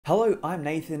Hello, I'm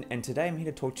Nathan, and today I'm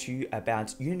here to talk to you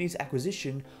about Unity's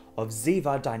acquisition of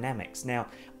Ziva Dynamics. Now,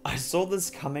 I saw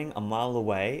this coming a mile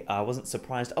away. I wasn't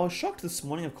surprised. I was shocked this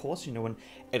morning, of course, when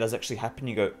it does actually happen,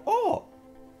 you go, oh,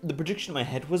 the prediction in my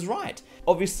head was right.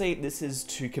 Obviously, this is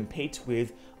to compete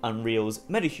with Unreal's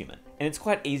Metahuman. And it's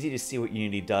quite easy to see what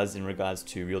Unity does in regards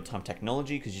to real-time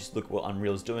technology, because you just look at what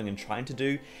Unreal's doing and trying to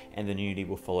do, and then Unity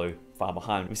will follow far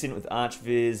behind. We've seen it with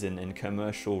ArchViz and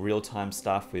commercial real-time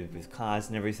stuff with cars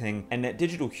and everything. And that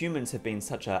digital humans have been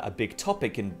such a big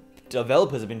topic, and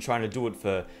developers have been trying to do it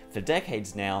for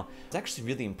decades now. I was actually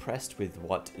really impressed with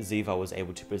what Ziva was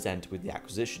able to present with the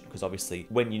acquisition, because obviously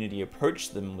when Unity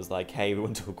approached them and was like, hey, we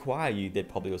want to acquire you, they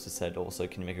probably also said, also,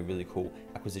 can you make a really cool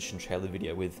acquisition trailer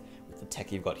video with the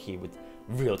tech you've got here with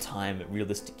real-time,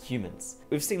 realistic humans.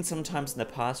 We've seen sometimes in the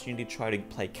past Unity try to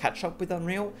play catch-up with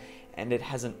Unreal, and it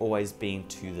hasn't always been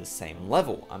to the same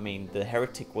level. I mean, the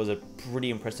Heretic was a pretty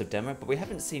impressive demo, but we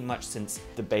haven't seen much since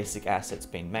the basic asset's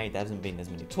been made. There hasn't been as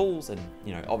many tools, and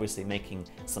obviously making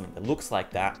something that looks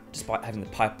like that, despite having the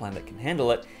pipeline that can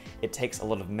handle it, it takes a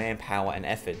lot of manpower and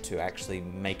effort to actually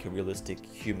make a realistic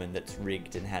human that's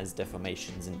rigged and has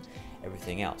deformations and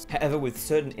everything else. However, with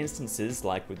certain instances,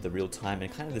 like with the real-time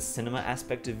and kind of the cinema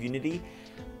aspect of Unity,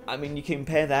 I mean, you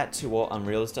compare that to what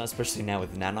Unreal has done, especially now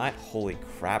with Nanite. Holy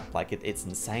crap, like it's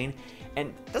insane. And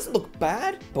it doesn't look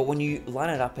bad, but when you line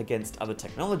it up against other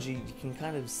technology, you can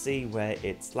kind of see where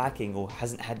it's lacking or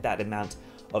hasn't had that amount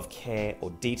of care or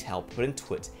detail put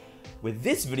into it. With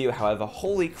this video, however,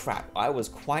 holy crap, I was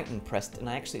quite impressed, and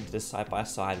I actually did a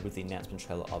side-by-side with the announcement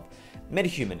trailer of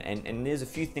Metahuman, and there's a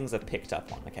few things I've picked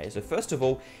up on, okay? So first of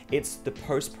all, it's the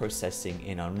post-processing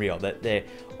in Unreal. That they're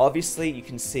obviously, you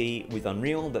can see with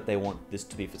Unreal that they want this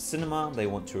to be for cinema, they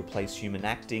want to replace human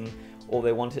acting, or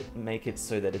they want to make it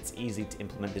so that it's easy to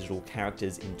implement digital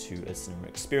characters into a cinema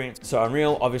experience. So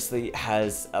Unreal obviously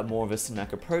has a more of a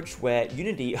cinematic approach, where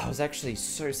Unity, I was actually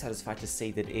so satisfied to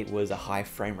see that it was a high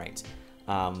frame rate.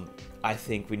 I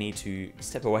think we need to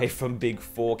step away from big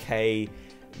 4K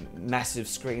massive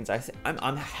screens.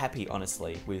 I'm happy,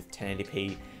 honestly, with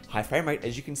 1080p high frame rate.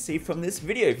 As you can see from this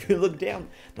video, if you look down,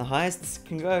 the highest this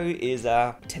can go is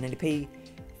 1080p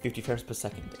 50 frames per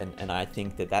second, and I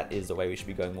think that is the way we should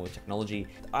be going more with technology.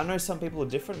 I know some people are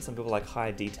different, some people like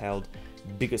higher detailed,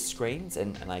 bigger screens,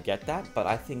 and I get that, but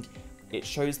I think it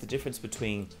shows the difference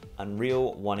between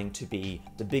Unreal wanting to be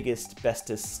the biggest,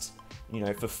 bestest,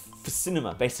 for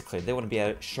cinema, basically. They want to be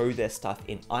able to show their stuff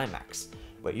in IMAX.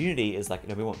 Where Unity is like,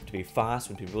 we want it to be fast,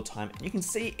 we want it to be real time. You can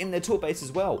see in their tool base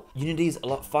as well. Unity is a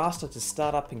lot faster to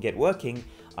start up and get working.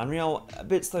 Unreal, a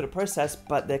bit slow to process,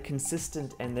 but they're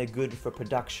consistent and they're good for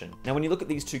production. Now, when you look at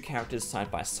these two characters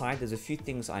side by side, there's a few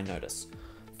things I notice.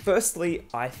 Firstly,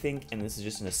 I think, and this is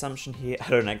just an assumption here, I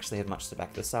don't actually have much to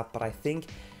back this up, but I think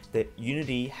that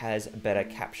Unity has better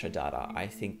capture data. I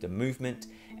think the movement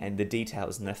and the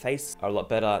details in their face are a lot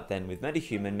better than with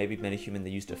Metahuman. Maybe Metahuman, they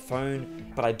used a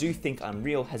phone, but I do think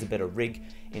Unreal has a better rig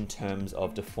in terms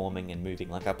of deforming and moving.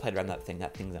 Like, I played around that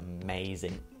thing's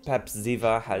amazing. Perhaps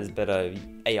Ziva has better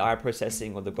AI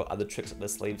processing, or they've got other tricks up their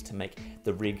sleeves to make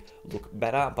the rig look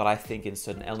better, but I think in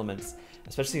certain elements,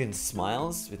 especially in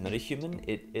smiles with Metahuman,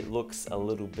 it looks a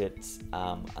little bit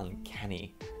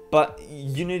uncanny. But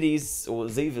Unity's, or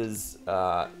Ziva's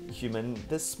human,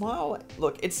 the smile,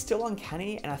 look, it's still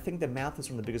uncanny, and I think the mouth is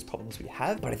one of the biggest problems we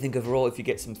have. But I think overall, if you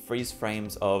get some freeze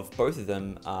frames of both of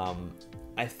them,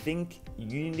 I think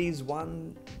Unity's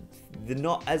won the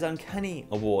not as uncanny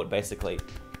award, basically.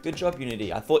 Good job,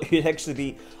 Unity. I thought it'd actually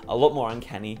be a lot more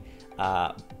uncanny,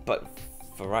 but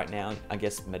for right now, I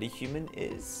guess Metahuman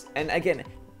is. And again,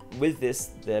 with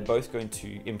this, they're both going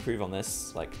to improve on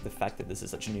this, like the fact that this is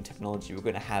such a new technology. We're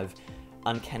going to have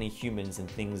uncanny humans and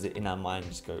things that in our mind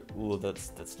just go, ooh,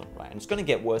 that's not right. And it's going to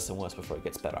get worse and worse before it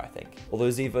gets better, I think. Although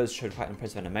Ziva's showed quite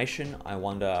impressive animation, I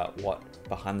wonder what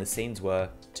behind the scenes were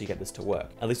to get this to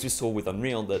work. At least we saw with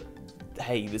Unreal that,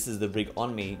 hey, this is the rig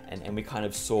on me, and we kind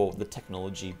of saw the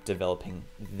technology developing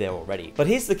there already. But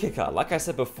here's the kicker. Like I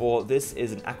said before, this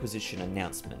is an acquisition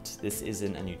announcement. This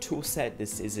isn't a new tool set.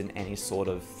 This isn't any sort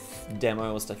of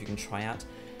demo or stuff you can try out.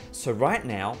 So right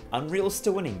now, Unreal's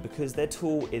still winning because their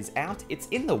tool is out. It's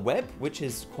in the web, which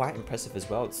is quite impressive as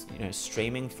well. It's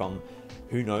streaming from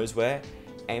who knows where.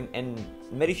 And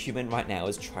Metahuman right now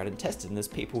is tried and tested, and there's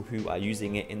people who are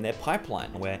using it in their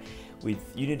pipeline, where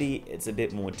with Unity, it's a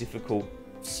bit more difficult.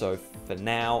 So for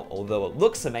now, although it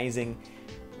looks amazing,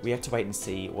 we have to wait and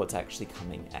see what's actually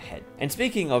coming ahead. And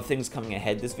speaking of things coming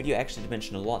ahead, this video actually did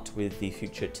mention a lot with the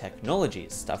future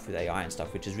technologies, stuff with AI and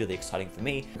stuff, which is really exciting for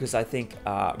me because I think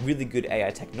really good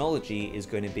AI technology is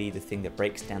going to be the thing that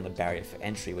breaks down the barrier for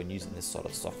entry when using this sort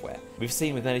of software. We've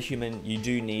seen with Metahuman, you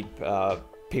do need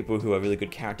people who are really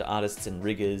good character artists and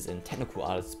riggers and technical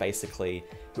artists, basically,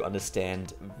 who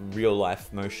understand real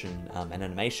life motion and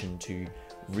animation to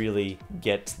really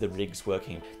get the rigs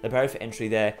working. The barrier for entry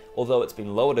there, although it's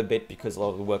been lowered a bit because a lot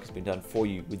of the work has been done for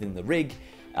you within the rig,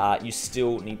 you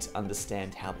still need to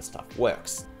understand how the stuff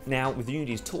works. Now, with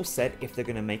Unity's toolset, if they're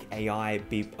going to make AI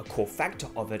be a core factor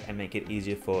of it and make it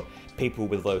easier for people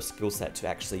with low skill set to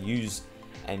actually use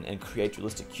and create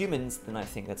realistic humans, then I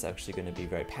think that's actually going to be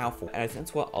very powerful. And I think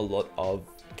that's what a lot of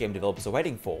game developers are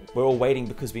waiting for. We're all waiting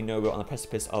because we know we're on the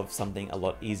precipice of something a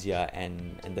lot easier,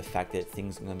 and the fact that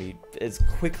things are going to be as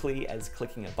quickly as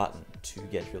clicking a button to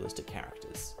get realistic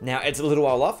characters. Now, it's a little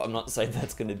while off. I'm not saying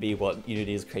that's going to be what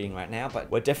Unity is creating right now,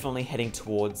 but we're definitely heading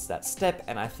towards that step,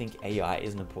 and I think AI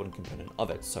is an important component of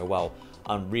it. So while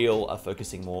Unreal are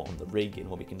focusing more on the rig and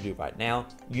what we can do right now,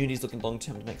 Unity's looking long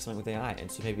term to make something with AI,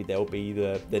 and so maybe they'll be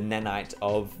the nanite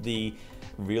of the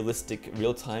realistic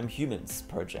real-time humans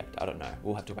project. I don't know,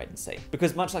 we'll have to wait and see.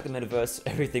 Because much like the metaverse,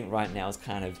 everything right now is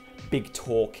kind of big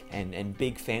talk and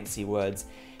big fancy words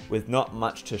with not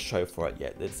much to show for it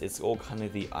yet. It's all kind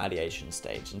of the ideation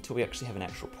stage until we actually have an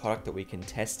actual product that we can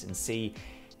test and see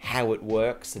how it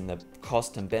works and the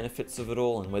cost and benefits of it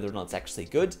all and whether or not it's actually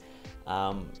good.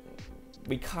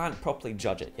 We can't properly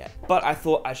judge it yet. But I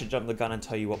thought I should jump the gun and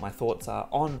tell you what my thoughts are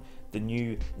on the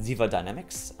new Ziva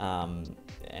Dynamics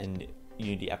and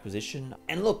Unity acquisition.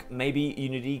 And look, maybe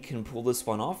Unity can pull this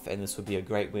one off and this would be a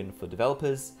great win for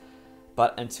developers.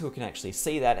 But until we can actually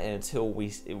see that and until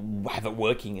we have it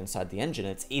working inside the engine,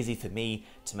 it's easy for me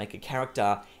to make a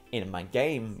character in my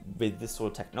game with this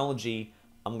sort of technology.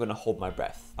 I'm gonna hold my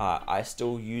breath. I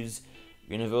still use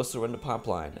Universal Render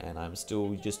Pipeline, and I'm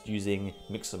still just using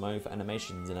Mixer Mode for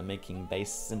animations, and I'm making base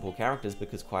simple characters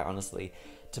because, quite honestly,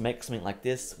 to make something like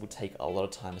this would take a lot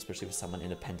of time, especially for someone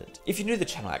independent. If you're new to the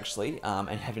channel actually, and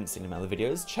haven't seen my other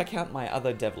videos, check out my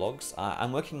other devlogs.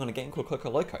 I'm working on a game called Coco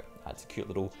Loco. It's a cute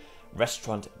little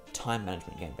restaurant time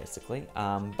management game, basically.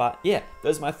 But yeah,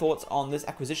 those are my thoughts on this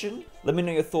acquisition. Let me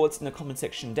know your thoughts in the comment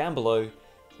section down below,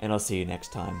 and I'll see you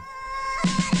next time.